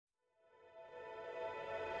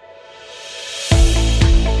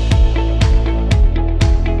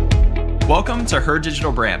Welcome to Her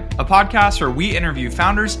Digital Brand, a podcast where we interview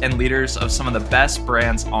founders and leaders of some of the best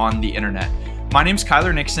brands on the internet. My name's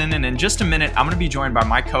Kyler Nixon, and in just a minute, I'm going to be joined by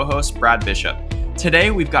my co-host, Brad Bishop.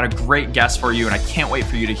 Today, we've got a great guest for you, and I can't wait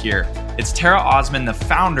for you to hear. It's Terra Osman, the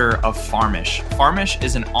founder of Farmish. Farmish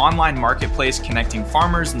is an online marketplace connecting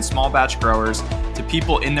farmers and small batch growers to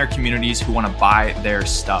people in their communities who want to buy their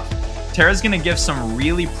stuff. Terra's going to give some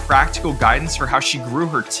really practical guidance for how she grew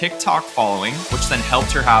her TikTok following, which then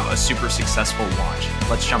helped her have a super successful launch.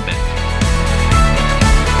 Let's jump in.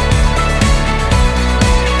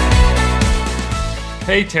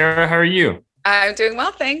 Hey, Terra, how are you? I'm doing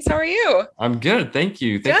well, thanks. How are you? I'm good, thank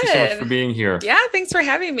you. Thank you so much for being here. Yeah, thanks for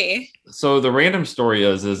having me. So the random story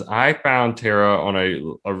is I found Terra on a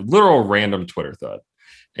literal random Twitter thread,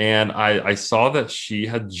 and I saw that she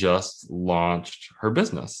had just launched her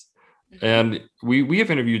business. And we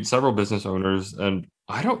have interviewed several business owners, and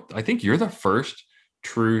I think you're the first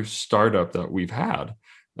true startup that we've had.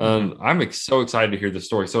 And I'm so excited to hear the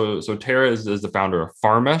story. So Terra is the founder of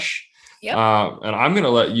Farmish. Yep. And I'm going to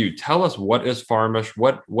let you tell us, what is Farmish?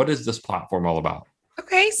 What is this platform all about?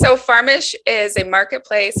 Okay, so Farmish is a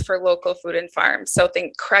marketplace for local food and farms. So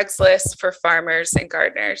think Craigslist for farmers and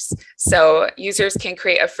gardeners. So users can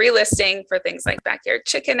create a free listing for things like backyard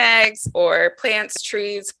chicken eggs or plants,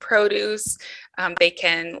 trees, produce. They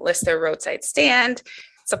can list their roadside stand,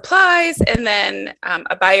 supplies, and then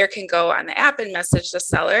a buyer can go on the app and message the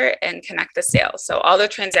seller and connect the sale. So all the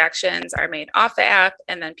transactions are made off the app,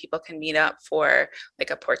 and then people can meet up for like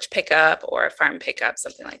a porch pickup or a farm pickup,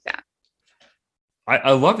 something like that.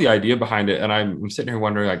 I love the idea behind it. And I'm sitting here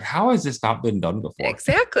wondering, like, how has this not been done before?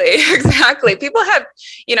 Exactly. People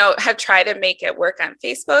have tried to make it work on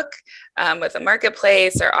Facebook with a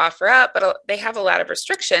marketplace or offer up, but they have a lot of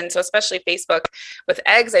restrictions. So especially Facebook with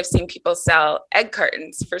eggs, I've seen people sell egg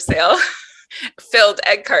cartons for sale. Filled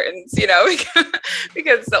egg cartons,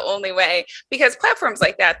 because it's the only way. Because platforms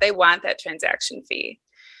like that, they want that transaction fee.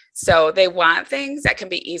 So they want things that can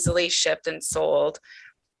be easily shipped and sold,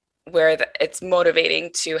 where it's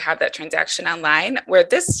motivating to have that transaction online, where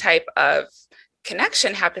this type of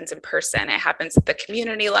connection happens in person. It happens at the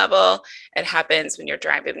community level. It happens when you're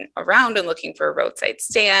driving around and looking for a roadside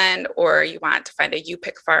stand, or you want to find a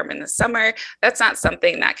U-Pick farm in the summer. That's not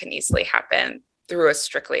something that can easily happen through a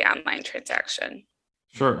strictly online transaction.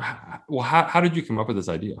 Sure. Well, how did you come up with this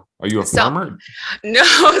idea? Are you a farmer? No,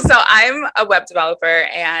 so I'm a web developer,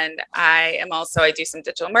 and I do some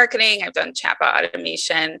digital marketing. I've done chatbot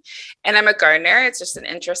automation, and I'm a gardener. It's just an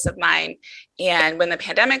interest of mine. And when the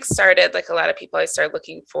pandemic started, like a lot of people, I started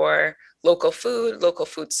looking for local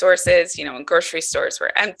food sources, and grocery stores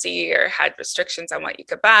were empty or had restrictions on what you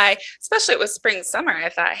could buy, especially it was spring, summer. I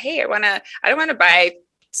thought, hey, I don't want to buy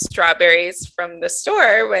strawberries from the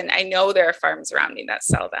store when I know there are farms around me that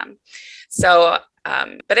sell them. So,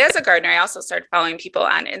 but as a gardener, I also started following people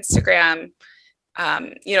on Instagram.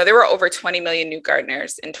 There were over 20 million new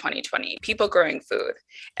gardeners in 2020, people growing food.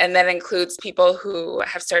 And that includes people who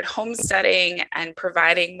have started homesteading and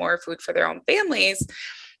providing more food for their own families.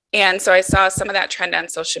 And so I saw some of that trend on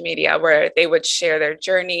social media where they would share their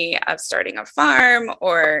journey of starting a farm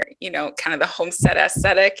or, kind of the homestead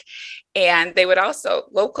aesthetic. And they would also,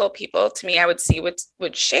 local people to me, I would see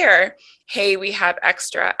would share, hey, we have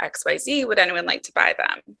extra XYZ. Would anyone like to buy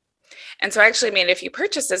them? And so I actually made a few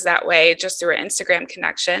purchases that way just through an Instagram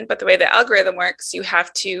connection. But the way the algorithm works, you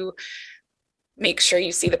have to make sure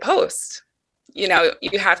you see the post. They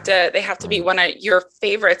have to be one of your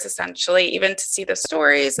favorites, essentially, even to see the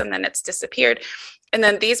stories, and then it's disappeared. And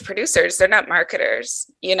then these producers, they're not marketers,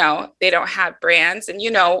 they don't have brands. And,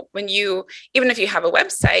 even if you have a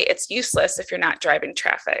website, it's useless if you're not driving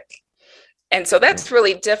traffic. And so that's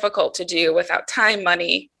really difficult to do without time,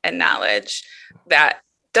 money, and knowledge that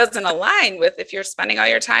doesn't align with if you're spending all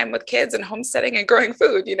your time with kids and homesteading and growing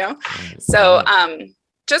food, So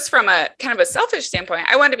just from a kind of a selfish standpoint,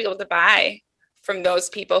 I wanted to be able to buy from those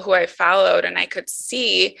people who I followed, and I could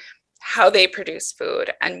see how they produce food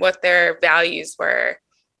and what their values were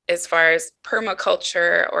as far as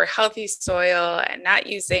permaculture or healthy soil and not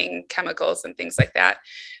using chemicals and things like that.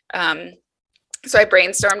 So I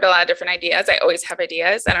brainstormed a lot of different ideas. I always have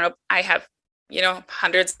ideas. I don't know. I have,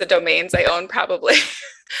 hundreds of domains I own probably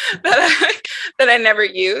that I never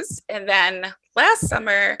use. And then last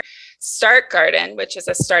summer, Start Garden, which is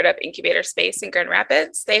a startup incubator space in Grand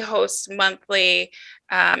Rapids, they host monthly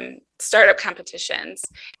startup competitions.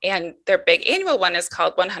 And their big annual one is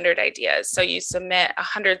called 100 Ideas. So you submit a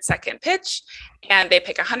 100-second pitch, and they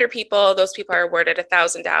pick 100 people. Those people are awarded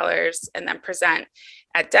 $1,000 and then present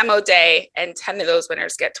at demo day, and 10 of those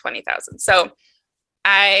winners get $20,000. So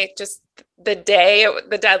the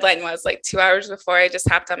deadline was like 2 hours before, I just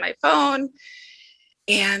hopped on my phone.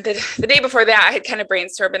 And the day before that, I had kind of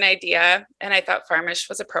brainstormed an idea, and I thought Farmish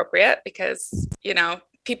was appropriate because,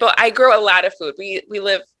 I grow a lot of food. We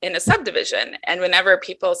live in a subdivision, and whenever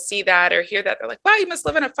people see that or hear that, they're like, wow, you must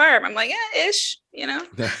live on a farm. I'm like, yeah, ish,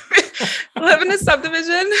 live in a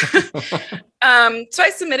subdivision. So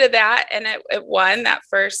I submitted that, and it won that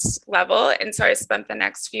first level. And so I spent the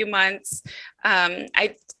next few months,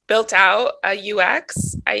 I built out a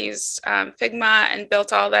UX. I used Figma and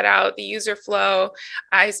built all that out, the user flow.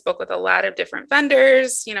 I spoke with a lot of different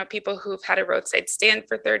vendors, people who've had a roadside stand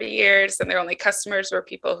for 30 years, and their only customers were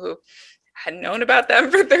people who had known about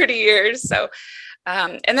them for 30 years. So,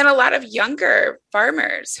 and then a lot of younger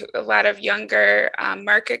farmers, a lot of younger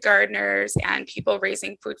market gardeners, and people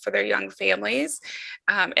raising food for their young families.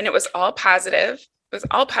 And it was all positive. It was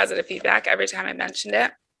all positive feedback every time I mentioned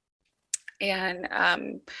it. And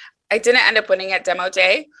I didn't end up winning at demo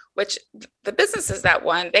day, which the businesses that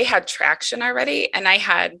won, they had traction already, and I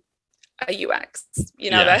had a UX, that's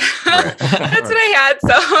what I had.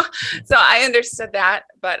 So I understood that,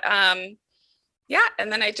 but yeah.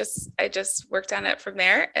 And then I just worked on it from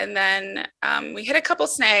there. And then we hit a couple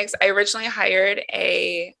snags. I originally hired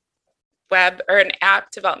a web or an app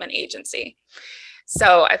development agency.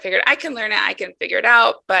 So I figured I can learn it, I can figure it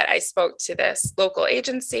out. But I spoke to this local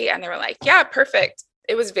agency, and they were like, yeah, perfect.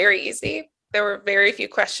 It was very easy. There were very few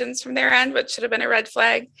questions from their end, which should have been a red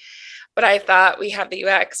flag. But I thought, we have the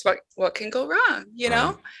UX. What can go wrong?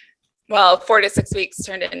 Right. Well, 4 to 6 weeks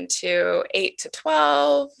turned into 8 to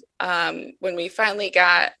 12. When we finally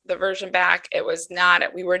got the version back,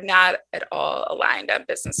 we were not at all aligned on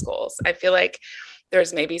business goals. I feel like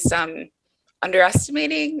there's maybe some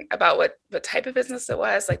underestimating about what type of business it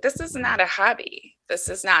was. Like, this is not a hobby. This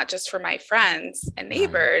is not just for my friends and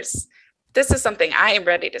neighbors. This is something I am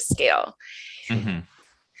ready to scale. Mm-hmm.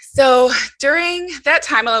 So during that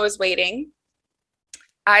time while I was waiting,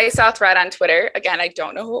 I saw a thread on Twitter. Again, I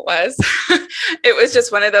don't know who it was. It was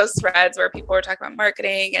just one of those threads where people were talking about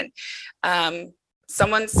marketing, and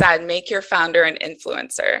someone said, make your founder an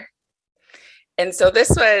influencer. And so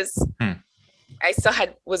this was, I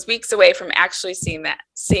was weeks away from actually seeing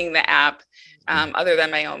the app, other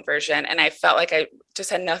than my own version. And I felt like I just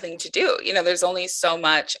had nothing to do. There's only so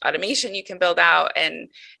much automation you can build out and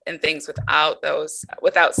things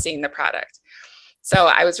without seeing the product. So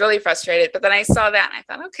I was really frustrated, but then I saw that and I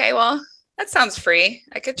thought, okay, well, that sounds free.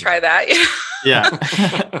 I could try that. Yeah.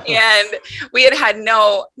 And we had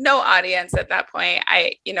no audience at that point.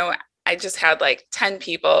 I just had like 10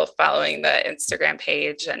 people following the Instagram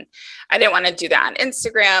page, and I didn't want to do that on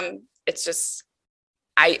Instagram. It's just,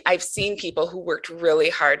 I've seen people who worked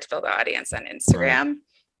really hard to build an audience on Instagram,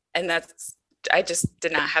 and I just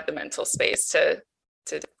did not have the mental space to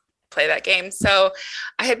play that game. So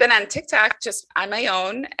I had been on TikTok just on my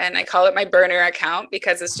own, and I call it my burner account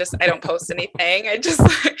because it's just, I don't post anything. I just,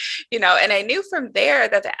 and I knew from there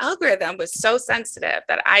that the algorithm was so sensitive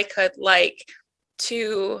that I could like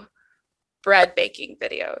 2 bread baking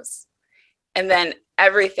videos. And then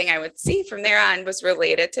everything I would see from there on was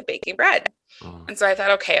related to baking bread. And so I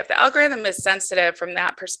thought, okay, if the algorithm is sensitive from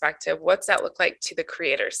that perspective, what's that look like to the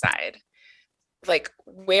creator side? Like,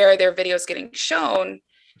 where are their videos getting shown?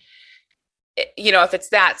 If it's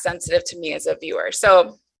that sensitive to me as a viewer.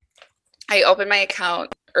 So I opened my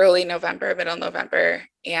account early November, middle November,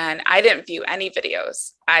 and I didn't view any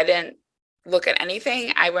videos. I didn't look at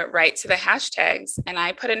anything. I went right to the hashtags, and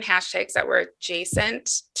I put in hashtags that were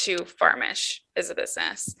adjacent to Farmish as a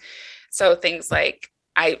business. So things like,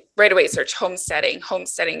 I right away searched homesteading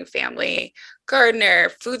family, gardener,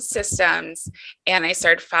 food systems. And I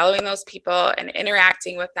started following those people and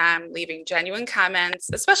interacting with them, leaving genuine comments,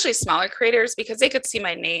 especially smaller creators, because they could see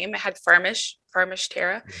my name. I had Farmish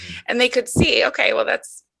Terra, and they could see, okay, well,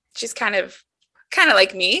 she's kind of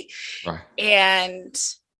like me. Right. And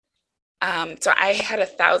so I had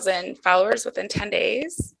 1,000 followers within 10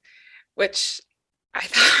 days, which I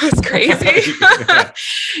thought was crazy.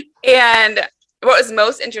 And what was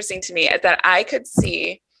most interesting to me is that I could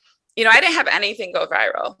see, I didn't have anything go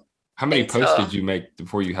viral. How many posts did you make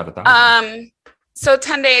before you had 1,000? So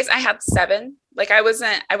 10 days, I had 7. Like, I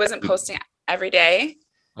wasn't posting every day.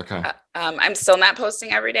 Okay. I'm still not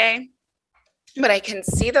posting every day, but I can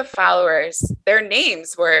see the followers. Their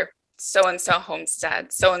names were so-and-so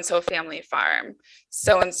homestead, so-and-so family farm,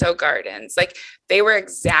 so-and-so gardens. Like, they were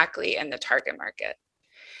exactly in the target market.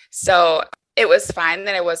 So it was fine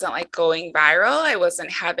that I wasn't like going viral. I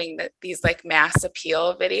wasn't having these like mass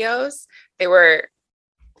appeal videos. They were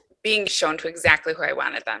being shown to exactly who I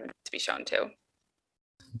wanted them to be shown to.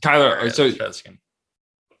 Kyler, so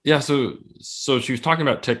Yeah. So she was talking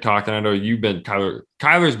about TikTok, and I know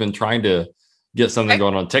Kyler's been trying to get something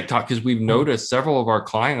going on TikTok, because we've noticed several of our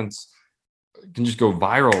clients can just go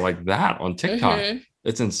viral like that on TikTok. Mm-hmm.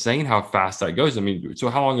 It's insane how fast that goes. I mean, so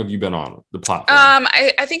how long have you been on the platform?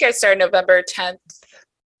 I think I started November 10th,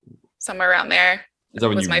 somewhere around there. Is that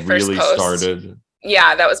when you really started?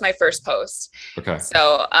 Yeah, that was my first post. Okay.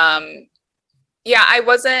 So, yeah, I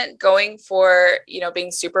wasn't going for,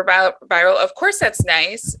 being super viral. Of course, that's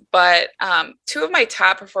nice. But 2 of my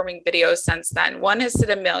top performing videos since then, one has hit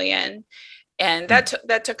 1 million, and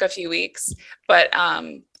that took a few weeks. But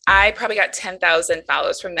I probably got 10,000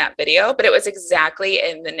 follows from that video, but it was exactly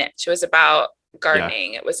in the niche. It was about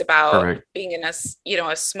gardening. Yeah. It was about being in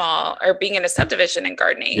being in a subdivision and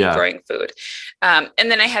gardening, and growing food. And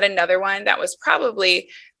then I had another one that was probably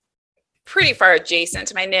pretty far adjacent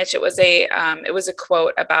to my niche. It was a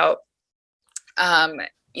quote about,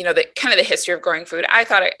 the kind of the history of growing food. I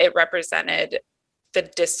thought it represented the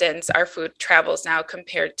distance our food travels now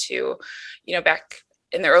compared to, back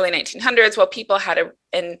in the early 1900s. Well, people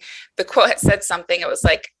and the quote had said something. It was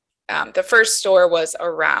like, the first store was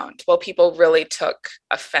around. Well, people really took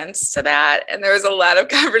offense to that. And there was a lot of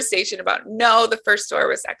conversation about, no, the first store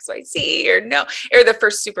was XYZ, or the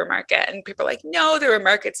first supermarket. And people were like, no, there were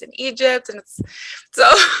markets in Egypt. And so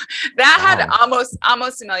that had almost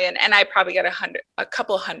 1 million. And I probably got a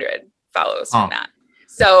couple hundred follows from that.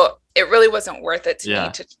 So it really wasn't worth it to me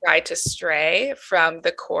to try to stray from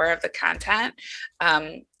the core of the content,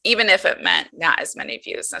 even if it meant not as many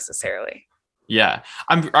views necessarily. Yeah,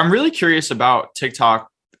 I'm really curious about TikTok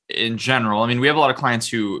in general. I mean, we have a lot of clients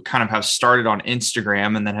who kind of have started on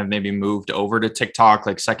Instagram and then have maybe moved over to TikTok,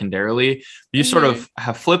 like secondarily. You sort of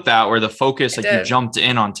have flipped that, where the focus, you jumped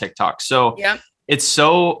in on TikTok. So it's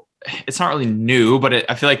not really new, but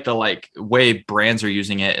I feel like the way brands are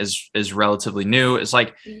using it is relatively new. It's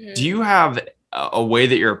like, do you have a way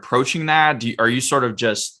that you're approaching that? Are you sort of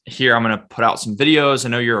just here, I'm going to put out some videos? I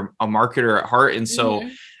know you're a marketer at heart. And so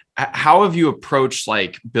how have you approached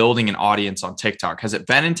building an audience on TikTok? Has it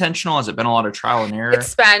been intentional? Has it been a lot of trial and error?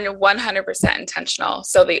 It's been 100% intentional.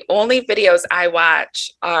 So the only videos I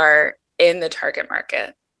watch are in the target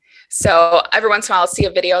market. So every once in a while I'll see a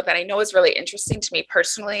video that I know is really interesting to me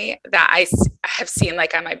personally, that I have seen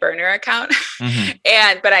on my burner account,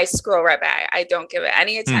 but I scroll right by. I don't give it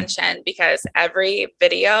any attention, because every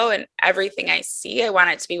video and everything I see, I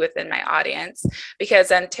want it to be within my audience, because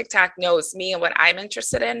then TikTok knows me and what I'm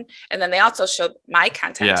interested in. And then they also show my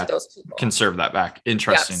content to those people. Can serve that back.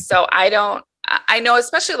 Interesting. Yep. So I know,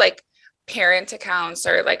 especially parent accounts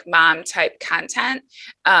or mom type content,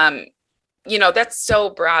 that's so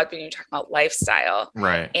broad when you're talking about lifestyle.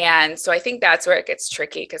 Right. And so I think that's where it gets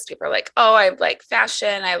tricky, because people are like, oh, I like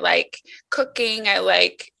fashion. I like cooking. I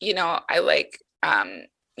like, learning.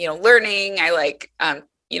 I like,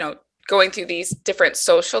 going through these different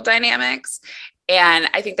social dynamics. And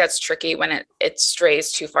I think that's tricky when it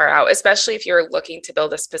strays too far out, especially if you're looking to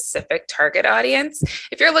build a specific target audience.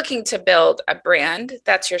 If you're looking to build a brand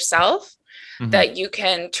that's yourself, that you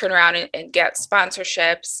can turn around and get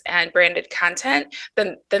sponsorships and branded content,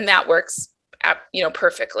 then that works,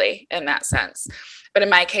 perfectly in that sense. But in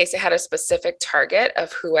my case, I had a specific target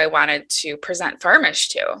of who I wanted to present Farmish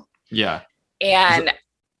to. Yeah. And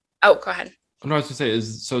go ahead. What I was going to say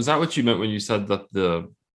is that what you meant when you said that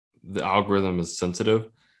the algorithm is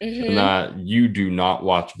sensitive, and that you do not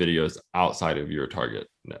watch videos outside of your target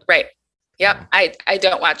net? Right. Yep. I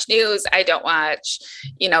don't watch news. I don't watch,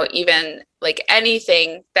 even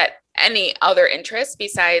anything that any other interest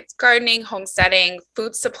besides gardening, homesteading,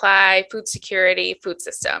 food supply, food security, food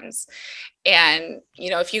systems. And,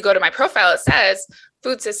 if you go to my profile, it says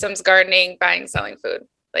food systems, gardening, buying, selling food.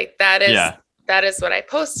 That is what I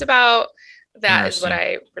post about. That is what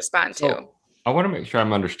I respond to. I want to make sure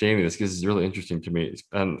I'm understanding this, because it's really interesting to me.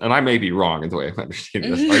 And I may be wrong in the way I'm understanding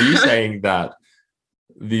this. Are you saying that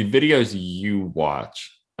the videos you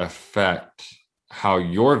watch affect how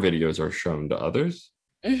your videos are shown to others?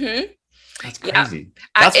 That's crazy.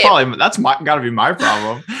 Yeah. That's gotta be my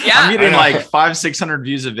problem. I'm getting 500-600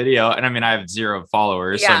 views a video, and I have 0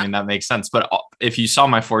 followers. So that makes sense. But if you saw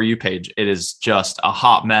my For You page, it is just a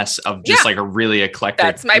hot mess of just a really eclectic.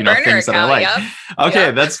 That's my burner things account. That I like.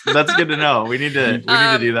 Okay, that's good to know. We need to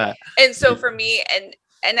do that. And so for me,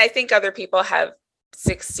 and I think other people have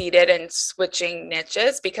succeeded in switching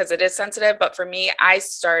niches because it is sensitive. But for me, I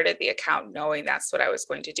started the account knowing that's what I was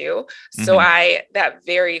going to do. So I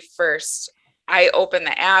opened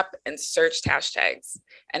the app and searched hashtags,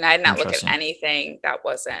 and I did not look at anything that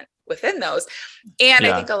wasn't within those. And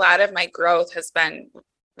I think a lot of my growth has been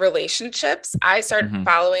relationships, I started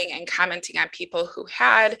following and commenting on people who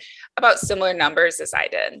had about similar numbers as I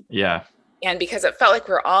did. Yeah. And because it felt like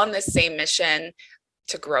we're all on the same mission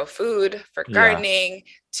to grow food, for gardening,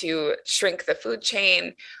 to shrink the food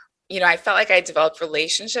chain, I felt like I developed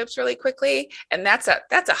relationships really quickly, and that's a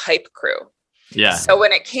hype crew. Yeah. So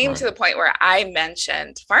when it came to the point where I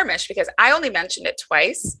mentioned Farmish, because I only mentioned it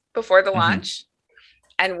twice before the launch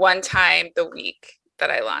and one time the week that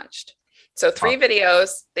I launched. So 3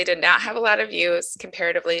 videos, they did not have a lot of views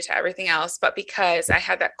comparatively to everything else, but because I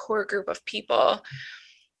had that core group of people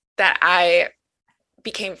that I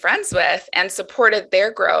became friends with and supported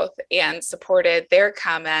their growth and supported their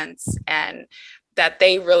comments, and that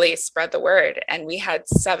they really spread the word. And we had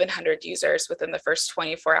 700 users within the first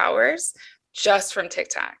 24 hours just from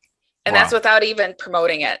TikTok. And that's without even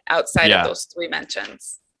promoting it outside of those 3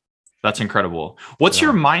 mentions. That's incredible. What's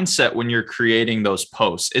your mindset when you're creating those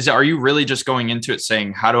posts? Are you really just going into it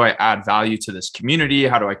saying, how do I add value to this community?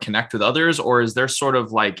 How do I connect with others? Or is there sort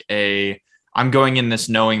of like I'm going in this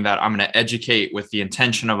knowing that I'm going to educate with the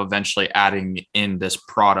intention of eventually adding in this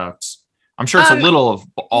product? I'm sure it's a little of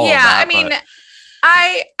all of that. I mean,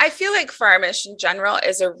 I feel like Farmish in general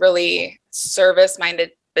is a really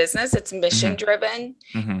service-minded business. It's mission driven.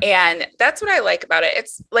 And that's what I like about it.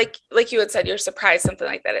 It's like you had said, you're surprised something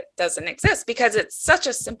like that it doesn't exist, because it's such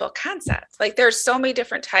a simple concept. Like, there's so many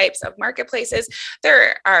different types of marketplaces.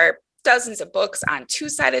 There are dozens of books on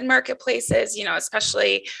 2-sided marketplaces,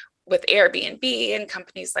 especially with Airbnb and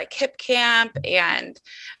companies like HipCamp and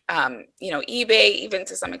eBay, even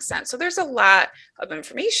to some extent. So there's a lot of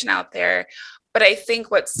information out there. But I think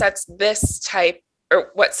what sets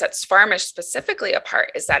Farmish specifically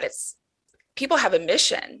apart is that people have a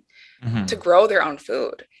mission to grow their own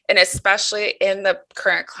food. And especially in the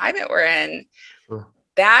current climate we're in,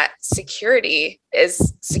 that security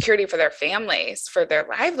is security for their families, for their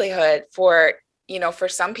livelihood, for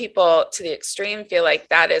some people to the extreme feel like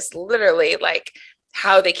that is literally like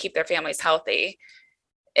how they keep their families healthy.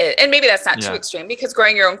 And maybe that's not too extreme, because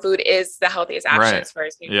growing your own food is the healthiest option as far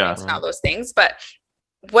as nutrients and all those things. But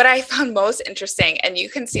what I found most interesting, and you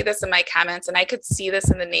can see this in my comments, and I could see this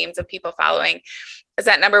in the names of people following, is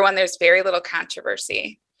that number one, there's very little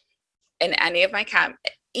controversy in any of my comments.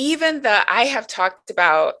 Even I have talked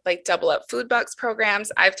about like double up food bucks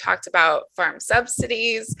programs. I've talked about farm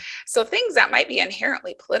subsidies. So things that might be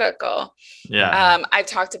inherently political. Yeah. I've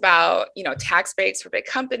talked about, tax breaks for big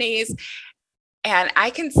companies. And I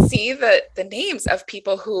can see the names of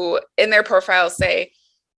people who in their profiles say,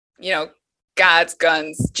 God's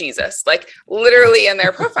guns, Jesus, like literally in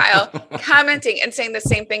their profile, commenting and saying the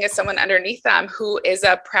same thing as someone underneath them who is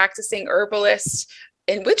a practicing herbalist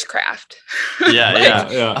in witchcraft.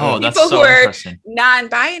 Yeah. Oh, that's people so who are interesting.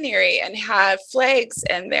 Non-binary and have flags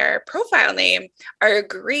in their profile name are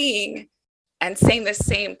agreeing and saying the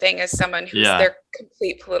same thing as someone who's their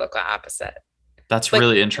complete political opposite. That's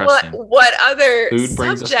really interesting. What other food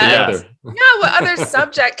brings us subject? together. What other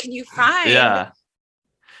subject can you find?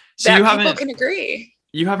 So that people can agree.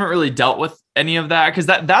 You haven't really dealt with any of that, because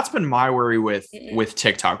that's been my worry with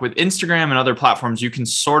TikTok. With Instagram and other platforms, you can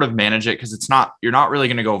sort of manage it because you're not really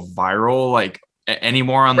going to go viral like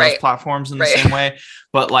anymore on those platforms in the same way.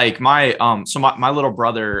 But like my little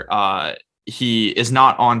brother, he is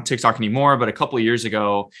not on TikTok anymore, but a couple of years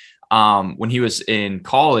ago, when he was in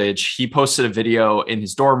college, he posted a video in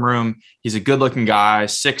his dorm room. He's a good looking guy,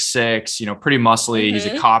 6'6", pretty muscly. He's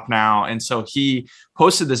a cop now. And so he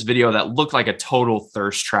posted this video that looked like a total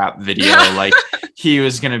thirst trap video. Like he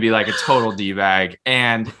was going to be like a total D-bag,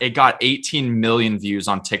 and it got 18 million views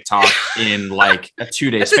on TikTok in like a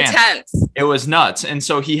 2-day span. Intense. It was nuts. And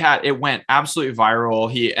so it went absolutely viral.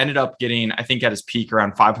 He ended up getting, I think at his peak,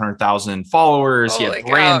 around 500,000 followers. Holy he had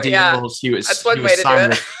brand deals. Yeah. That's one way to do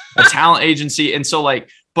it. A talent agency. And so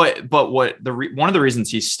like, but what one of the reasons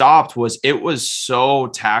he stopped was it was so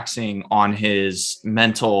taxing on his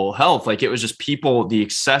mental health. Like it was just the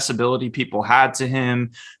accessibility people had to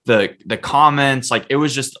him, the comments, like it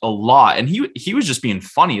was just a lot. And he was just being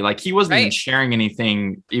funny. Like he wasn't even sharing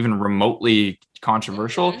anything even remotely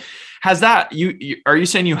controversial. Has that, are you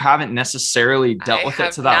saying you haven't necessarily dealt with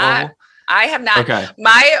it to that level? I have not. Okay.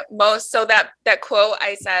 So that quote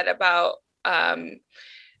I said about,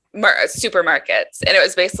 supermarkets, and it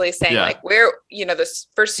was basically saying like where the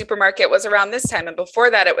first supermarket was around this time, and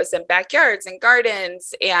before that it was in backyards and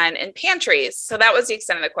gardens and in pantries. So that was the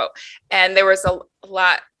extent of the quote. And there was a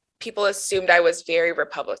lot, people assumed I was very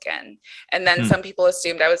Republican, and then some people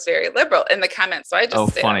assumed I was very liberal in the comments. So I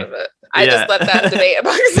just stayed out of it. I just let that debate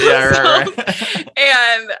amongst themselves. Right.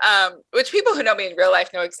 And which people who know me in real life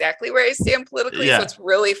know exactly where I stand politically. So it's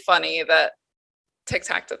really funny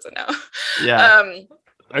TikTok doesn't know. Yeah.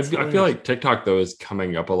 I feel like TikTok though is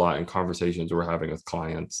coming up a lot in conversations we're having with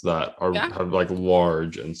clients that have like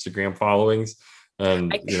large Instagram followings.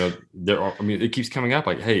 And it keeps coming up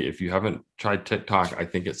like, hey, if you haven't tried TikTok, I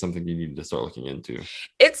think it's something you need to start looking into.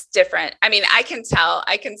 It's different. I mean, I can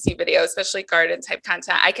see videos, especially garden type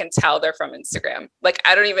content. I can tell they're from Instagram. Like,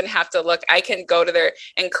 I don't even have to look. I can go to there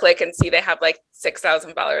and click and see they have like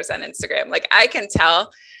 6,000 followers on Instagram. Like, I can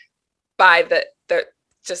tell by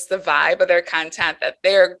just the vibe of their content that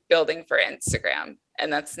they're building for Instagram.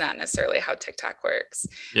 And that's not necessarily how TikTok works.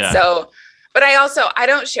 Yeah. So, but I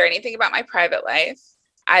don't share anything about my private life.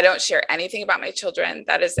 I don't share anything about my children.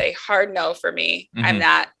 That is a hard no for me. Mm-hmm. I'm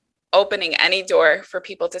not opening any door for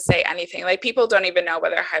people to say anything. Like, people don't even know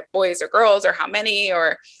whether I have boys or girls or how many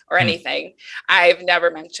or anything. I've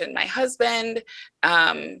never mentioned my husband.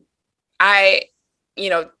 I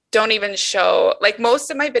don't even show, like,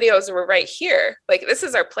 most of my videos were right here. Like, this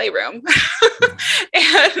is our playroom.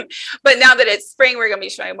 But now that it's spring, we're going to be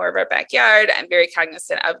showing more of our backyard. I'm very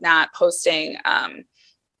cognizant of not posting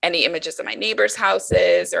any images of my neighbors'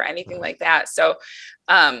 houses or anything like that. So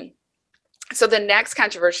the next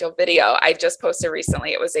controversial video I just posted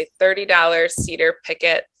recently, it was a $30 cedar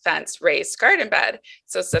picket fence raised garden bed.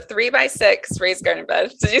 So it's a 3x6 raised garden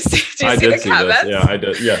bed. Did you see the comments? Yeah, I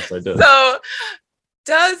did. Yes, I did. So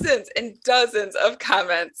dozens and dozens of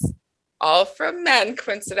comments, all from men,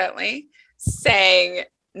 coincidentally, saying,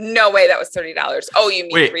 no way, that was $30. Oh, you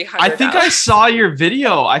mean $300? I think I saw your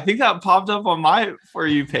video. I think that popped up on my For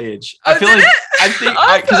You page. Oh, I think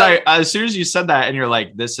because as soon as you said that and you're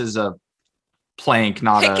like, this is a plank,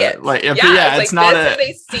 not picket. It's not this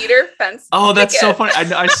is a cedar fence. Oh, that's picket. so funny.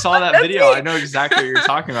 I saw that video. I know exactly what you're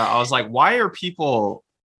talking about. I was like, why are people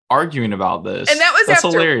arguing about this? And that's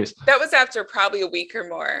hilarious. That was after probably a week or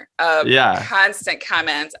more of constant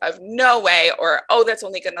comments of no way, or, oh, that's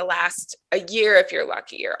only going to last a year if you're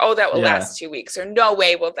lucky, or, oh, that will last 2 weeks, or no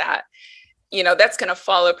way will that, that's going to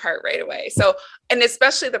fall apart right away. So, and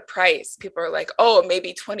especially the price, people are like, oh,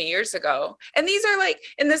 maybe 20 years ago. And these are like,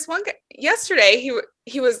 in this one guy yesterday,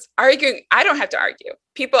 he was arguing. I don't have to argue.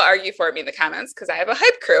 People argue for me in the comments because I have a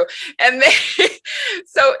hype crew. And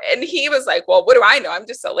and he was like, well, what do I know? I'm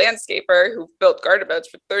just a landscaper who built garden beds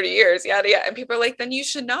for 30 years, yada, yada. And people are like, then you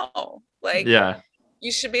should know. Like,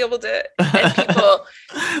 you should be able to, and people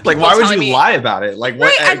like, why would you lie about it? Like,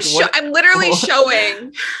 what? Right, I'm literally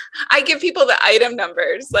showing, I give people the item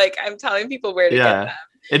numbers. Like, I'm telling people where to get them.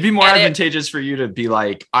 It'd be more advantageous for you to be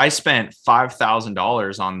like, I spent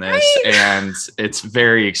 $5,000 on this, and it's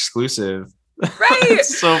very exclusive. Right.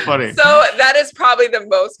 It's so funny. So that is probably the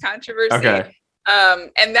most controversy. Okay.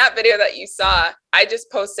 And that video that you saw, I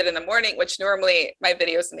just posted in the morning, which normally my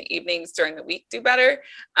videos in the evenings during the week do better.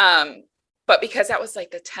 But because that was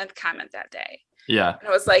like the 10th comment that day. Yeah. And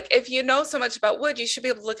I was like, if you know so much about wood, you should be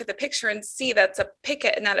able to look at the picture and see that's a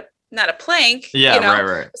picket and not a plank. Yeah,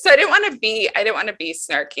 right. So I didn't want to be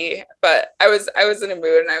snarky, but I was in a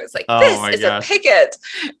mood and I was like, this is a picket.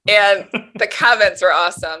 And the comments were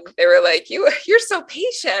awesome. They were like, you're so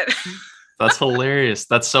patient. That's hilarious.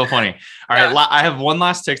 That's so funny. All right. I have one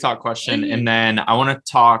last TikTok question, and then I want us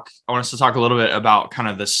to talk a little bit about kind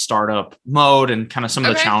of the startup mode and kind of some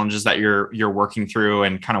of the challenges that you're working through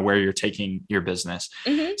and kind of where you're taking your business.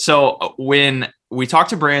 Mm-hmm. So when we talk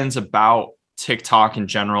to brands about TikTok in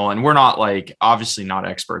general, and we're not like, obviously not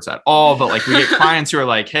experts at all, but like we get clients who are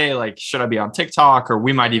like, hey, like, should I be on TikTok? Or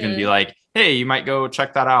we might even be like, hey, you might go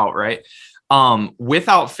check that out. Right.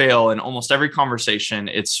 Without fail, in almost every conversation,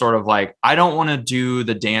 it's sort of like, I don't want to do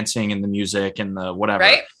the dancing and the music and the whatever.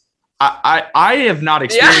 Right. I have not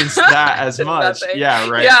experienced that as much. Nothing. Yeah.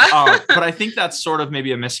 Right. Yeah. But I think that's sort of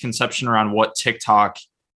maybe a misconception around what TikTok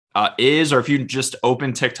is, or if you just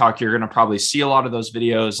open TikTok, you're going to probably see a lot of those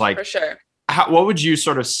videos. Like, for sure. What would you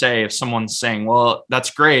sort of say if someone's saying, well,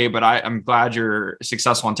 that's great, but I'm glad you're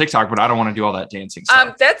successful on TikTok, but I don't want to do all that dancing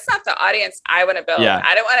stuff? That's not the audience I want to build. Yeah.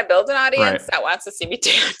 I don't want to build an audience that wants to see me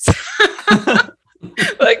dance.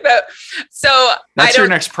 Like that. So that's your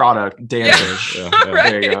next product, dancers. Yeah. Yeah, right.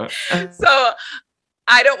 there you go. So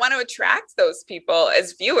I don't want to attract those people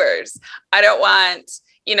as viewers. I don't want,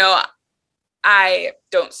 I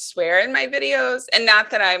don't swear in my videos, and not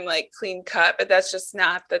that I'm like clean cut, but that's just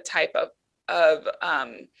not the type of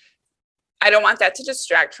I don't want that to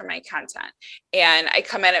distract from my content. And I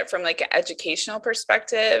come at it from like an educational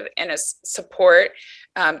perspective and a support,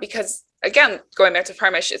 because again, going back to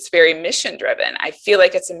Farmish, it's very mission driven. I feel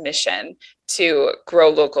like it's a mission to grow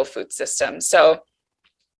local food systems. So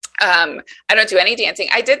I don't do any dancing.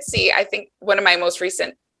 I did see, I think one of my most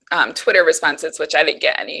recent Twitter responses, which I didn't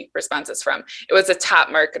get any responses from. It was a top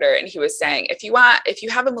marketer, and he was saying, if you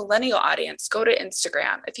have a millennial audience, go to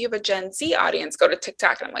Instagram. If you have a Gen Z audience, go to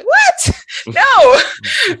TikTok. And I'm like, what?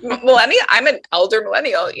 No, millennial. I'm an elder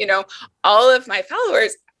millennial. All of my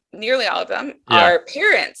followers, nearly all of them, are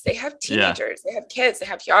parents. They have teenagers. They have kids. They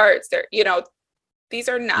have yards. They're these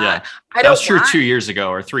are not, that was true 2 years ago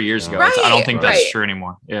or 3 years ago. Right, I don't think that's true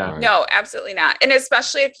anymore. Yeah. No, absolutely not. And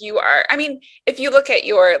especially if you are, if you look at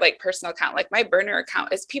your like personal account, like my burner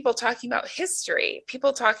account is people talking about history,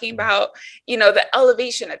 people talking about, the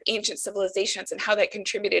elevation of ancient civilizations and how that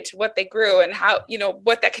contributed to what they grew and how,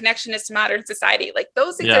 what that connection is to modern society. Like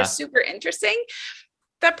those things are super interesting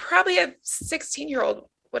that probably a 16-year-old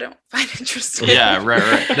wouldn't find interesting. Yeah,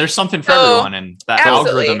 right. There's something for everyone, and that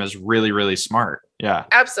algorithm is really, really smart. Yeah,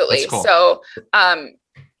 absolutely. Cool. So, I'm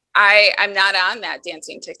not on that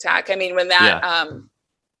dancing TikTok. When that,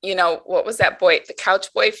 what was that the couch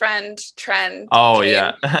boyfriend trend? Oh came,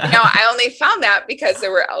 yeah. I only found that because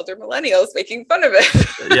there were elder millennials making fun of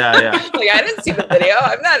it. Yeah. Like I didn't see the video.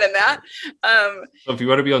 I'm not in that. So if you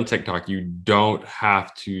want to be on TikTok, you don't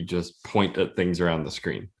have to just point at things around the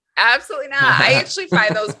screen. Absolutely not. I actually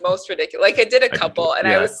find those most ridiculous. Like I did a couple and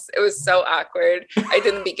it was so awkward. I did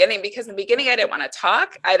in the beginning because in the beginning I didn't want to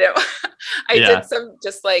talk. I did some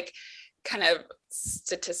just like kind of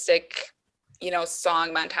statistic,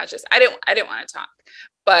 song montages. I didn't want to talk,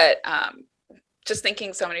 but just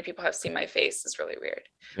thinking so many people have seen my face is really weird,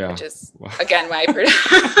 which is again, why I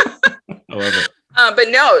love it. But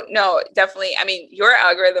no, definitely. Your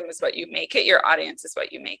algorithm is what you make it. Your audience is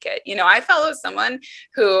what you make it. I follow someone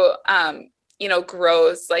who,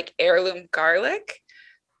 grows like heirloom garlic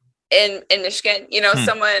in Michigan,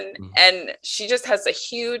 someone, and she just has a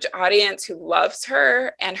huge audience who loves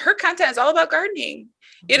her, and her content is all about gardening,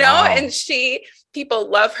 and people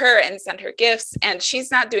love her and send her gifts, and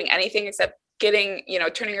she's not doing anything except getting,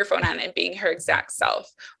 turning her phone on and being her exact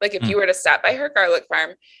self. Like if you were to stop by her garlic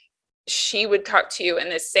farm, she would talk to you in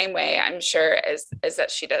the same way, I'm sure, as that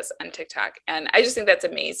she does on TikTok. And I just think that's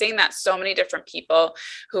amazing that so many different people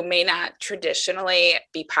who may not traditionally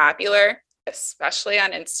be popular, especially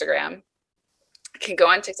on Instagram, can go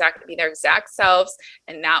on TikTok and be their exact selves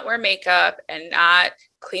and not wear makeup and not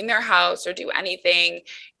clean their house or do anything.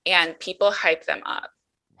 And people hype them up.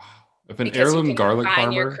 Wow. If an heirloom garlic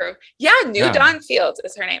farmer. New Dawn Fields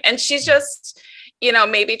is her name. And she's just,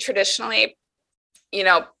 maybe traditionally,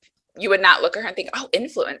 you would not look at her and think, oh,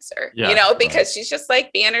 influencer, because she's just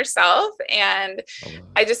like being herself. And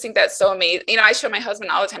I just think that's so amazing. I show my husband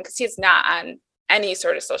all the time because he's not on any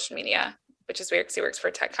sort of social media, which is weird because he works for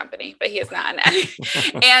a tech company, but he is not on any.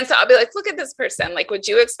 And so I'll be like, look at this person. Like, would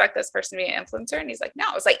you expect this person to be an influencer? And he's like, no.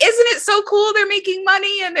 It's like, isn't it so cool? They're making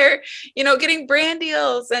money and they're, getting brand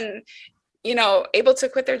deals and, able to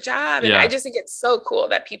quit their job. And I just think it's so cool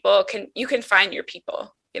that you can find your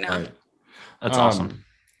people, Right. That's awesome.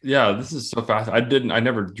 Yeah, this is so fast. I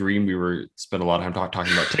never dreamed we were spend a lot of time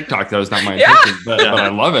talking about TikTok. That was not my intention, but I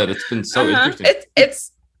love it. It's been so interesting.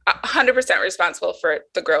 It's 100% responsible for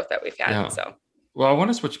the growth that we've had. Yeah. So, well, I want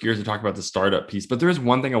to switch gears and talk about the startup piece, but there is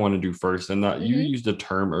one thing I want to do first, and that you used a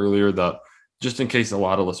term earlier that, just in case a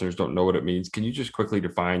lot of listeners don't know what it means, can you just quickly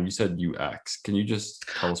define? You said UX. Can you just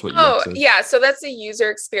tell us what UX is? Yeah. So that's a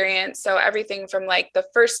user experience. So everything from like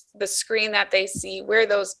the screen that they see, where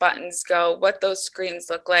those buttons go, what those screens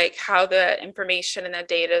look like, how the information and the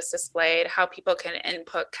data is displayed, how people can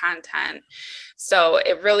input content. So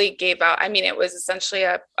it really gave out, it was essentially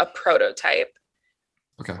a prototype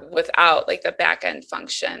without like the back end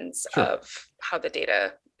functions of how the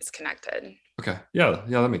data is connected. Okay. Yeah,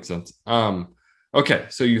 that makes sense. Okay.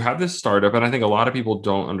 So you have this startup, and I think a lot of people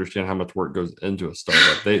don't understand how much work goes into a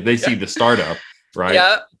startup. They see the startup, right?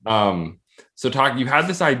 Yeah. So you had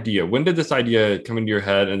this idea. When did this idea come into your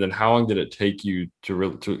head? And then how long did it take you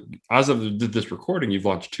to as of this recording, you've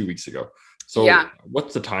launched 2 weeks ago. So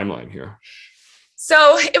what's the timeline here?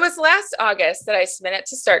 So it was last August that I submitted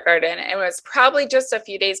to Start Garden. And it was probably just a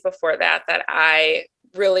few days before that I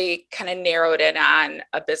really kind of narrowed in on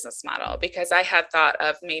a business model, because I had thought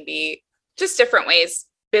of maybe just different ways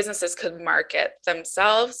businesses could market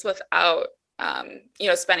themselves without,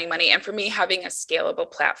 spending money. And for me, having a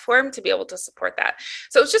scalable platform to be able to support that.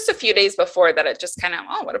 So it was just a few days before that it just kind of,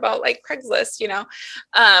 what about like Craigslist,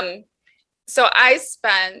 So I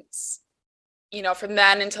spent, from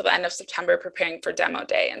then until the end of September preparing for demo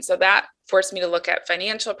day. And so that forced me to look at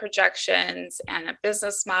financial projections and a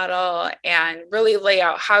business model and really lay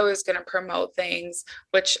out how I was going to promote things,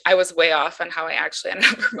 which I was way off on how I actually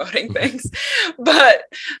ended up promoting things. But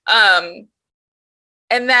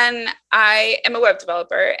And then I am a web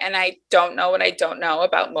developer, and I don't know what I don't know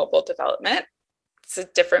about mobile development. It's a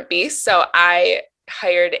different beast. So I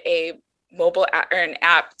hired a mobile app, or an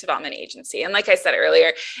app development agency. And like I said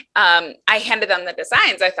earlier, I handed them the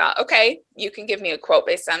designs. I thought, okay, you can give me a quote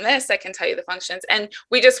based on this. I can tell you the functions. And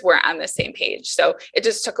we just weren't on the same page. So it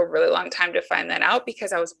just took a really long time to find that out,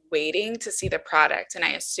 because I was waiting to see the product. And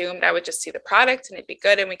I assumed I would just see the product and it'd be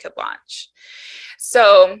good and we could launch.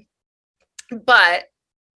 So, but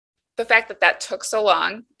the fact that that took so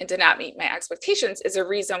long and did not meet my expectations is a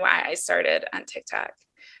reason why I started on TikTok.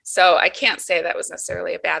 So I can't say that was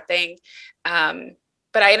necessarily a bad thing.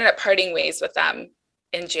 But I ended up parting ways with them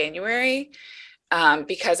in January,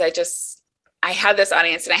 because I had this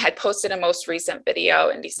audience, and I had posted a most recent video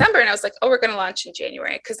in December, and I was like, oh, we're going to launch in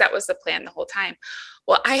January, because that was the plan the whole time.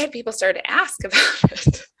 Well, I had people start to ask about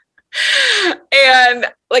it. And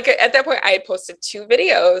like at that point, I had posted 2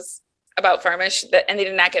 videos about Farmish and they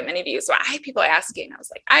did not get many views. So I had people asking. I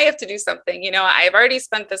was like, I have to do something. I've already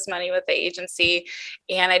spent this money with the agency,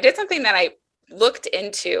 and I did something that I looked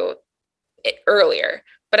into it earlier,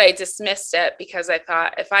 but I dismissed it because I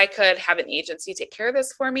thought if I could have an agency take care of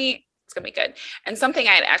this for me, it's gonna be good. And something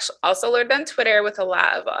I had actually also learned on Twitter with a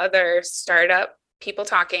lot of other startup people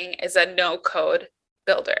talking is a no code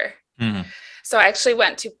builder. Mm-hmm. So I actually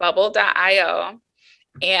went to bubble.io.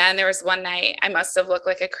 And there was one night I must have looked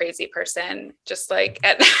like a crazy person, just like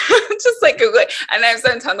Googling. And I was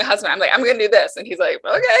telling my husband, I'm like, I'm going to do this. And he's like,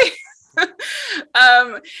 okay.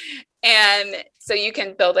 And so you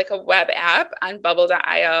can build like a web app on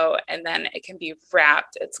bubble.io, and then it can be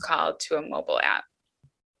wrapped, it's called, to a mobile app.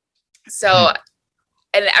 So,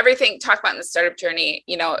 and everything talked about in the startup journey,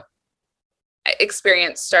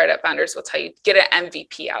 experienced startup founders will tell you, get an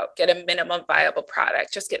MVP out, get a minimum viable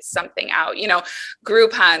product, just get something out.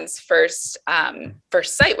 Groupon's first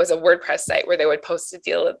site was a WordPress site where they would post a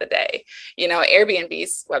deal of the day.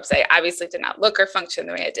 Airbnb's website obviously did not look or function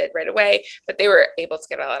the way it did right away, but they were able to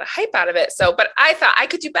get a lot of hype out of it. So, but I thought I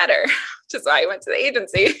could do better, which is why I went to the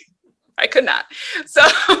agency. I could not. So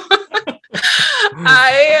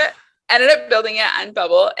I ended up building it on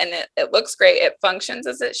Bubble, and it looks great. It functions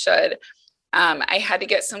as it should. I had to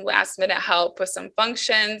get some last minute help with some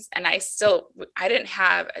functions, and I didn't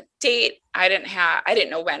have a date. I didn't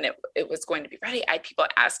know when it was going to be ready. I had people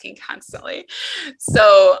asking constantly.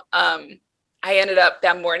 So I ended up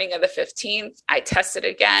that morning of the 15th, I tested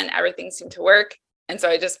again. Everything seemed to work. And so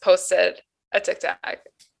I just posted a TikTok.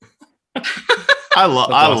 I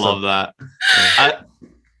love that.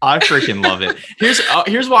 I freaking love it.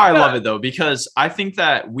 Here's why I love it though, because I think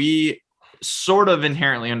that we sort of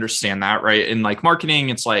inherently understand that, right? In like marketing,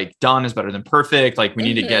 it's like done is better than perfect. Like we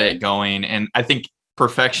need to get it going. And I think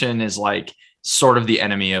perfection is like sort of the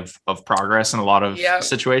enemy of progress in a lot of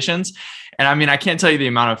situations. And I mean, I can't tell you the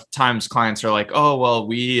amount of times clients are like, oh, well,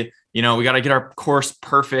 we got to get our course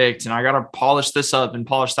perfect, and I got to polish this up and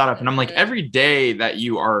polish that up. And I'm like, every day that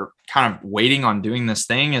you are kind of waiting on doing this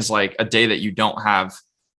thing is like a day that you don't have,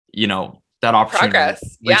 that opportunity to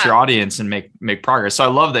reach your audience and make progress. So I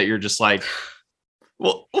love that you're just like,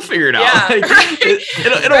 well, we'll figure it out. Like,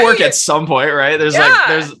 it'll work at some point, right?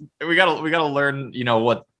 We gotta learn,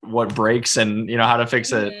 what breaks and how to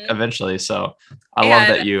fix it eventually. So I love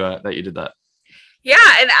that you did that. Yeah,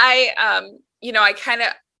 and I kind of,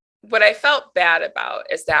 what I felt bad about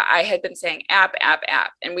is that I had been saying app,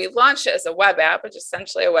 and we launched it as a web app, which is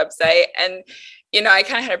essentially a website. And I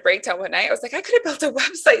kind of had a breakdown one night. I was like, I could have built a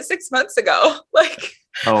website 6 months ago. Like,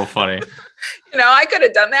 oh, funny. I could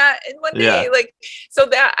have done that in one day. Like, so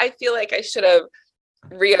that I feel like I should have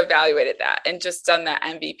reevaluated that and just done that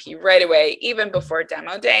MVP right away, even before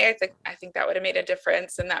demo day. I think that would have made a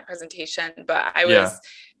difference in that presentation. But I was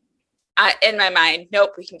in my mind,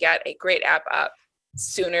 nope, we can get a great app up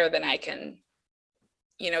sooner than I can,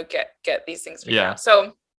 get these things figured out.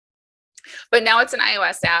 So, but now it's an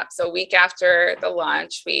iOS app. So a week after the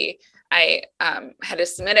launch, I had to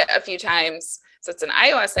submit it a few times. So it's an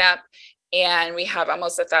iOS app, and we have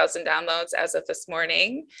almost 1,000 downloads as of this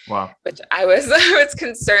morning. Wow. Which I was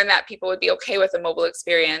concerned that people would be okay with a mobile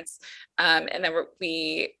experience. And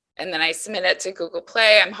then I submit it to Google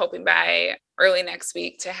Play. I'm hoping by early next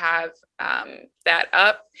week to have that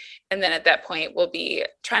up. And then at that point, we'll be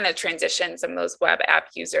trying to transition some of those web app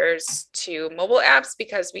users to mobile apps,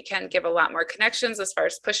 because we can give a lot more connections as far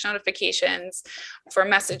as push notifications for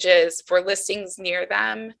messages, for listings near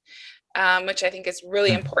them, which I think is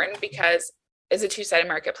really important, because as a two-sided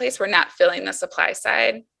marketplace, we're not filling the supply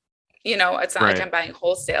side It's not Right. like I'm buying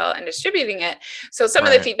wholesale and distributing it. So some of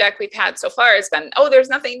Right. the feedback we've had so far has been, oh, there's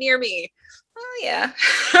nothing near me. Oh yeah.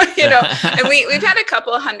 And we've had a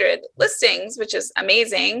couple hundred listings, which is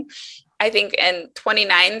amazing. I think in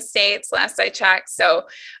 29 states last I checked. So,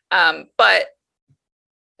 but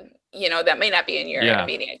that may not be in your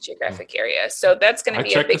immediate geographic area. So that's going to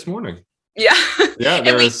be I checked this morning. Yeah. Yeah.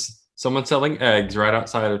 There is someone selling eggs right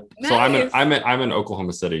outside of, Nice. so I'm in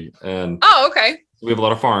Oklahoma City, and oh, okay. we have a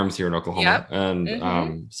lot of farms here in Oklahoma, Yep.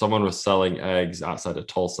 and someone was selling eggs outside of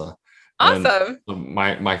Tulsa. Awesome. And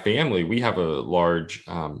my family, we have a large,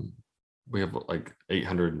 we have like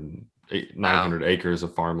 900 acres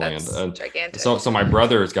of farmland. That's and gigantic. So my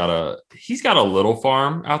brother's got a little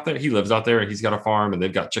farm out there. He lives out there, and he's got a farm, and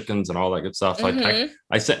they've got chickens and all that good stuff. So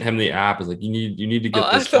I sent him the app. I was like, you need to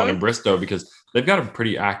get this one in Bristow, because they've got a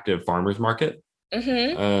pretty active farmers market.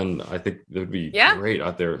 And I think it would be great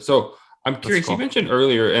out there. So I'm curious, you mentioned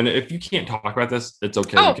earlier, and if you can't talk about this, it's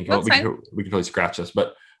okay. We can totally scratch this,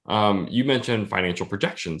 but you mentioned financial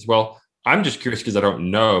projections. Well, I'm just curious because I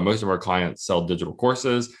don't know. Most of our clients sell digital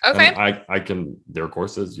courses. Okay. And their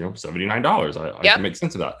courses, $79. I can make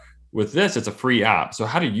sense of that. With this, it's a free app. So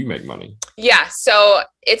how do you make money? Yeah. So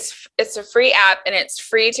it's a free app, and it's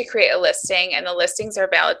free to create a listing, and the listings are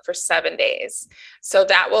valid for 7 days. So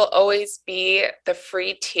that will always be the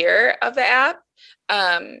free tier of the app.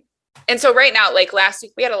 And so right now, like last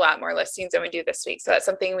week, we had a lot more listings than we do this week. So that's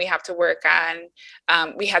something we have to work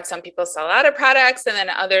on. We had some people sell out of products, and then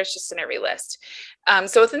others just didn't relist.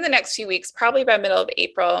 So within the next few weeks, probably by middle of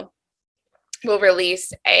April, we'll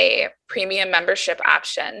release a premium membership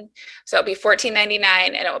option. So it'll be $14.99,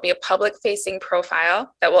 and it will be a public facing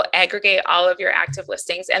profile that will aggregate all of your active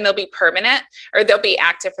listings, and they'll be permanent, or they'll be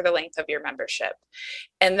active for the length of your membership.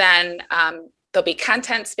 And then there'll be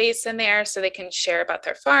content space in there so they can share about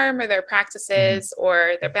their farm or their practices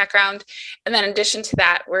or their background. And then in addition to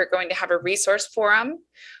that, we're going to have a resource forum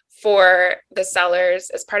for the sellers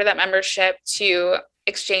as part of that membership to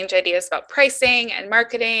exchange ideas about pricing and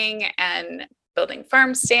marketing and building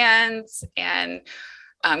farm stands and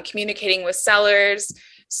communicating with sellers.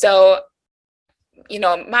 So,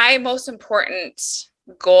 my most important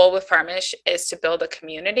goal with Farmish is to build a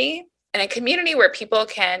community, and a community where people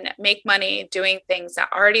can make money doing things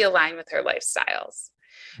that already align with their lifestyles.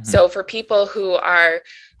 So for people who are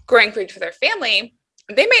growing food for their family,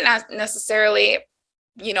 they may not necessarily,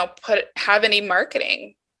 have any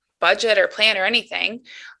marketing budget or plan or anything.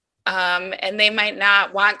 And they might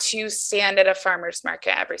not want to stand at a farmer's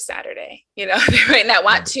market every Saturday. They might not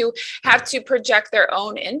want to have to project their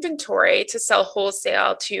own inventory to sell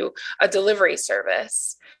wholesale to a delivery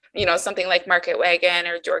service. Something like Market Wagon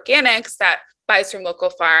or Organics that buys from local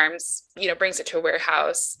farms, brings it to a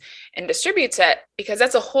warehouse and distributes it, because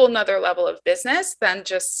that's a whole nother level of business than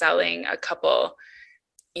just selling a couple,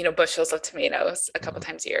 bushels of tomatoes a couple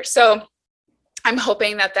times a year. So I'm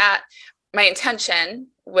hoping that my intention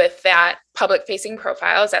with that public facing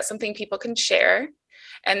profile is that something people can share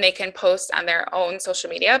and they can post on their own social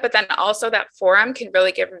media, but then also that forum can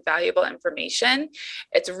really give valuable information.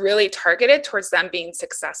 It's really targeted towards them being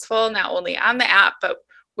successful, not only on the app, but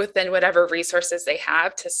within whatever resources they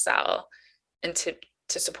have to sell and to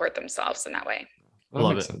support themselves in that way. That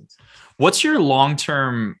Love makes it. sense. What's your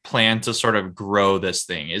long-term plan to sort of grow this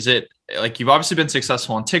thing? Is it like, you've obviously been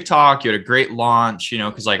successful on TikTok, you had a great launch,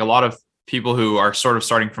 because like a lot of people who are sort of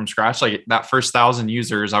starting from scratch, like that first 1,000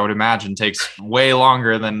 users, I would imagine takes way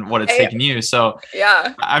longer than what it's taken you. So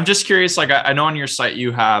yeah, I'm just curious, like I know on your site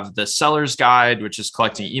you have the seller's guide, which is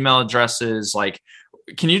collecting email addresses. Like,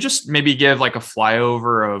 can you just maybe give like a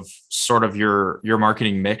flyover of sort of your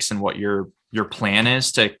marketing mix and what your plan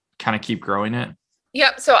is to kind of keep growing it?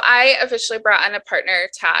 Yep. So I officially brought on a partner,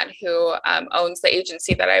 Todd, who owns the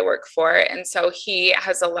agency that I work for. And so he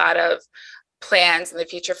has a lot of plans in the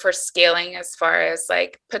future for scaling as far as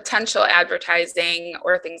like potential advertising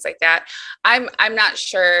or things like that. I'm not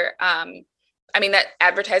sure. That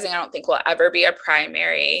advertising, I don't think will ever be a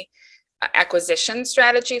primary acquisition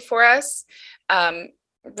strategy for us.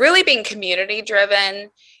 Really being community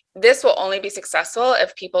driven, this will only be successful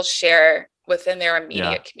if people share within their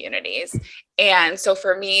immediate communities. And so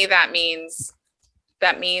for me, that means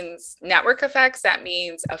network effects, that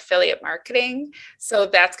means affiliate marketing. So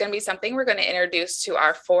that's going to be something we're going to introduce to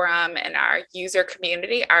our forum and our user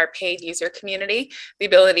community, our paid user community, the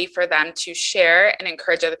ability for them to share and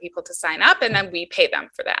encourage other people to sign up, and then we pay them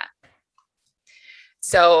for that.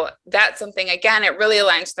 So that's something, again, it really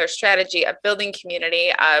aligns with our strategy of building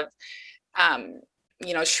community, of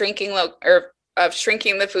shrinking or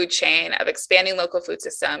shrinking the food chain, of expanding local food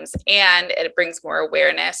systems, and it brings more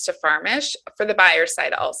awareness to Farmish for the buyer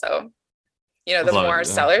side also. The more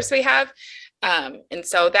sellers we have. And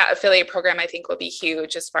so that affiliate program, I think, will be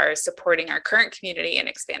huge as far as supporting our current community and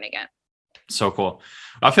expanding it. So cool.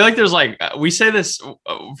 I feel like there's like, we say this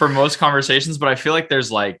for most conversations, but I feel like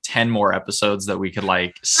there's like 10 more episodes that we could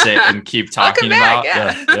like sit and keep talking about.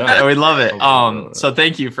 Yeah. We love it. So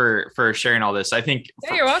thank you for sharing all this. I think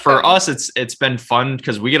for us, it's been fun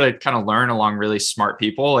because we get to kind of learn along really smart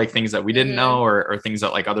people, like things that we didn't know, or things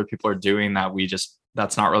that like other people are doing that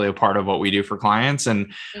that's not really a part of what we do for clients.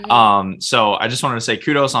 And so I just wanted to say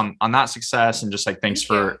kudos on that success, and just like thanks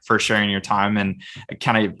for sharing your time and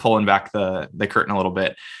kind of pulling back the curtain a little bit.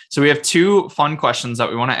 So we have 2 fun questions that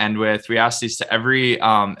we want to end with. We ask these to every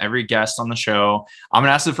guest on the show. I'm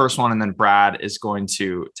gonna ask the first one, and then Brad is going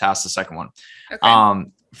to ask the second one. Okay.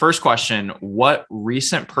 First question: what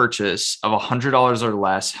recent purchase of $100 or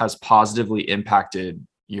less has positively impacted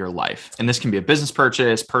your life? And this can be a business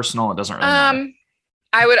purchase, personal, it doesn't really matter.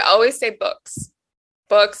 I would always say books.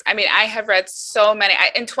 I mean, I have read so many.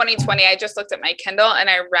 In 2020, I just looked at my Kindle and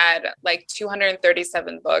I read like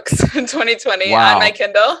 237 books in 2020 on my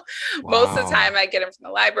Kindle. Most of the time I get them from the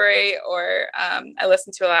library, or I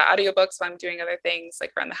listen to a lot of audiobooks while I'm doing other things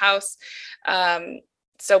like around the house.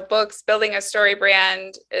 So books, building a story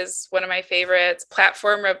brand is one of my favorites. I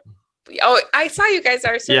saw you guys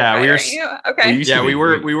are certified. Yeah, okay. We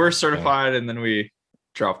were certified, and then we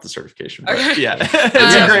dropped the certification. But okay. Yeah, it's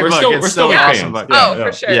a great book. It's still awesome.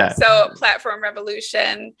 For sure. Yeah. So Platform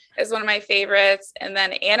Revolution is one of my favorites. And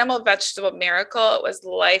then Animal Vegetable Miracle was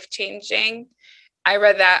life-changing. I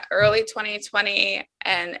read that early 2020,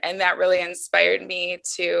 and that really inspired me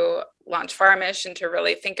to launch Farmish and to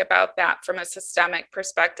really think about that from a systemic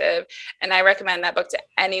perspective. And I recommend that book to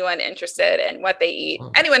anyone interested in what they eat,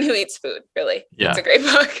 anyone who eats food, really. Yeah. It's a great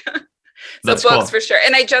book. So that's books cool. For sure.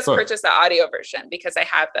 And I just purchased the audio version because I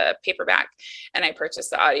have the paperback, and I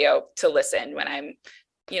purchased the audio to listen when I'm,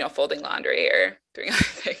 folding laundry or doing other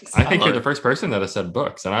things. I think you're the first person that has said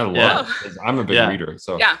books, and I love it because I'm a big reader.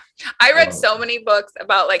 So I read so many books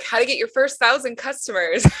about like how to get your first 1,000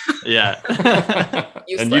 customers. Yeah.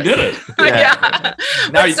 And you did it.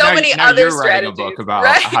 Now many other you're strategies. Writing a book about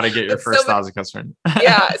how to get your first 1,000 customers.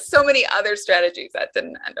 So many other strategies that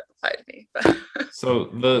didn't end up applying to me. So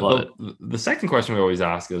the second question we always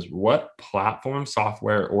ask is, what platform,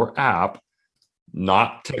 software, or app,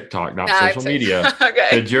 not TikTok, not social media,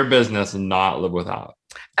 could your business not live without?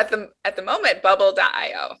 At the moment,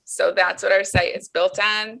 bubble.io. So that's what our site is built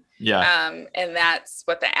on. And that's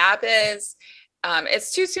what the app is.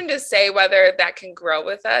 It's too soon to say whether that can grow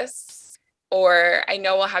with us, or I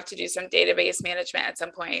know we'll have to do some database management at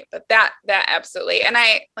some point, but that absolutely. And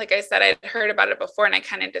like I said, I'd heard about it before and I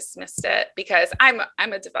kind of dismissed it because I'm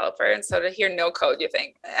a developer. And so to hear no code, you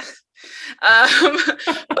think,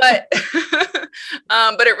 but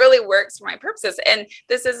it really works for my purposes. And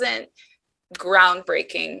this isn't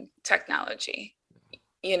groundbreaking technology.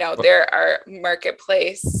 There are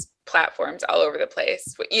marketplace platforms all over the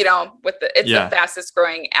place. The fastest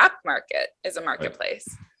growing app market is a marketplace.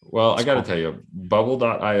 Well, I got to tell you,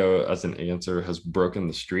 bubble.io as an answer has broken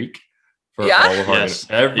the streak for all of our it has.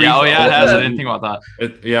 I didn't think about that.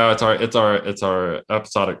 It's our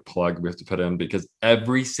episodic plug we have to put in, because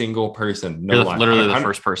every single person, literally the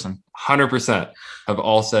first person, 100% have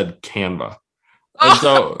all said Canva. And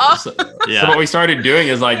so what we started doing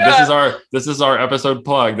is like, this is our episode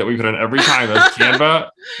plug that we put in every time as Canva.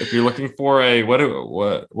 If you're looking for a what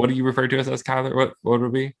do you refer to us as, Kyler? What would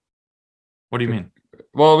it be? What do you mean?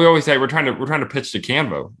 Well, we always say we're trying to pitch to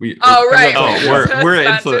Canva. We're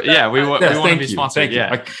influenced. Yeah, we want to be sponsored.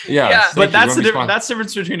 But that's the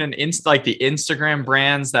difference between the Instagram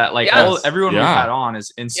brands that everyone we've had on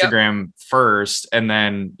is Instagram first, and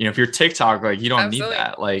then if you're TikTok, you don't need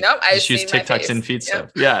that. Just use TikTok's in feed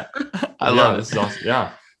stuff. Yeah, I love it. This is awesome.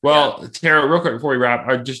 Yeah. Well, Terra, real quick before we wrap,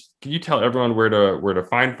 can you tell everyone where to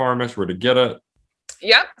find Farmish, where to get it?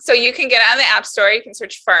 Yep. So you can get it on the App Store. You can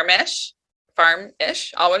search Farmish,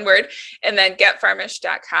 all one word, and then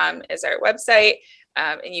getfarmish.com is our website,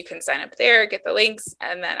 and you can sign up there, get the links.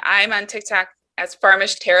 And then I'm on TikTok as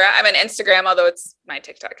Farmish Terra. I'm on Instagram, although it's my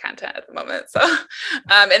TikTok content at the moment. So,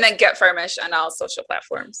 and then Get Farmish on all social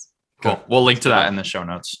platforms. Cool. We'll link to that in the show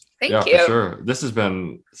notes. Thank you. For sure. This has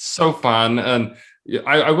been so fun. And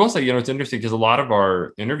I will say, it's interesting because a lot of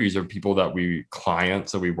our interviews are people that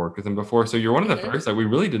clients that we worked with them before. So you're one of the first that we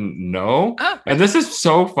really didn't know. Oh, and this is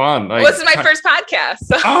so fun. Like, this is my first podcast.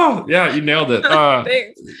 So. Oh yeah, you nailed it.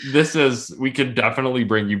 Thanks. We could definitely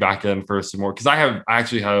bring you back in for some more, because I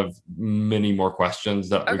actually have many more questions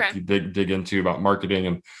that we could dig into about marketing.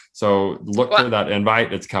 And so look for that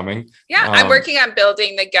invite. It's coming. Yeah. I'm working on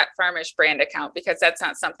building the Get Farmish brand account, because that's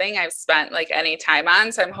not something I've spent like any time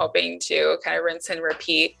on. So I'm hoping to kind of rinse and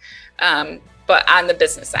repeat, but on the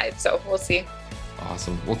business side. So we'll see.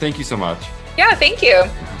 Awesome. Well, thank you so much. Yeah, thank you.